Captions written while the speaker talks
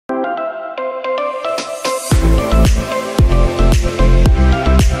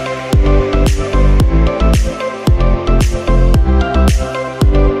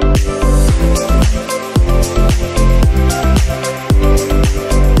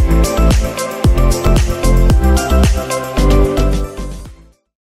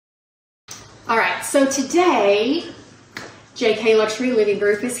today, JK Luxury Living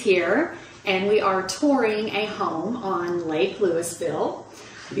Group is here, and we are touring a home on Lake Lewisville,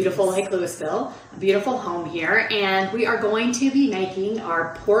 beautiful Lake Lewisville, a beautiful home here, and we are going to be making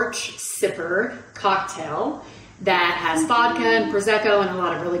our porch sipper cocktail that has vodka and Prosecco and a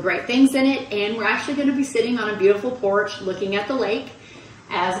lot of really great things in it, and we're actually going to be sitting on a beautiful porch looking at the lake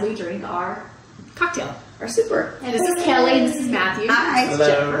as we drink our cocktail, our sipper. And this is Kelly, and this is Matthew. Hi. This is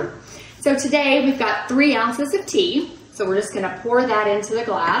Jennifer. So today we've got 3 ounces of tea, so we're just going to pour that into the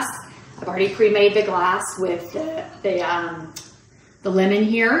glass. I've already pre-made the glass with the lemon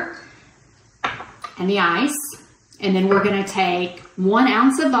here and the ice. And then we're going to take 1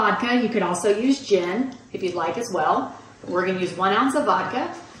 ounce of vodka. You could also use gin if you'd like as well. But we're going to use 1 ounce of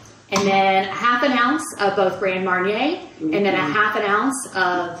vodka. And then ½ ounce of both Grand Marnier. And then ½ ounce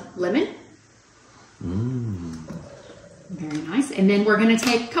of lemon. Very nice. And then we're going to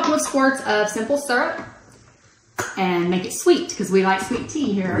take a couple of squirts of simple syrup and make it sweet because we like sweet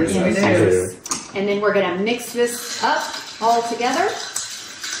tea here in Texas. And then we're going to mix this up all together.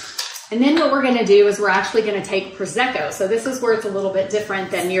 And then what we're going to do is we're actually going to take Prosecco. So this is where it's a little bit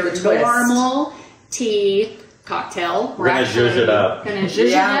different than your normal tea cocktail. We're going to zhuzh it up. Going to zhuzh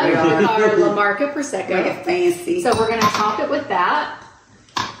it up with our La Marca Prosecco. Make it fancy. So we're going to top it with that.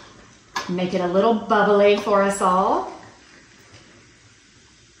 Make it a little bubbly for us all.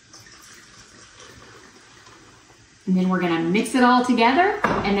 And then we're going to mix it all together.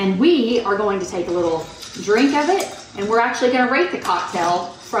 And then we are going to take a little drink of it. And we're actually going to rate the cocktail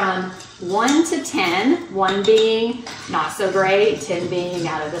from 1 to 10, 1 being not so great, 10 being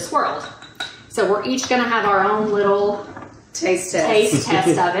out of this world. So we're each going to have our own little taste test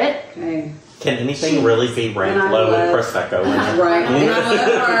of it. Okay. Can anything really be ranked low with Prosecco? Right. And I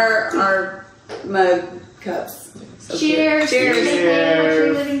love our mug cups. So cheers. Cheers. JK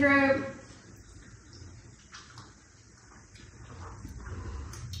Luxury Living Group.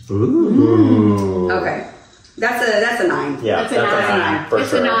 Ooh. Okay. That's a 9. Yeah, that's a 9. For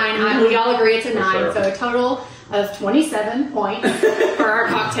it's sure. a 9. We all agree it's a 9. Sure. So a total of 27 points for our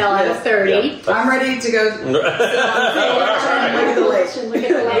cocktail out of 30. Yep. I'm ready to go sit on the and look at the lake. Look at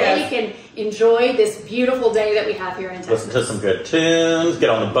the lake and enjoy this beautiful day that we have here in Texas. Listen to some good tunes. Get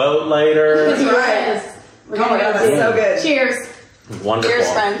on the boat later. That's right. Yes. Oh my God, that's so good. Cheers. Wonderful.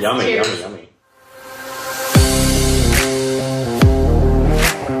 Cheers, friends. Yummy, Cheers. yummy, yummy.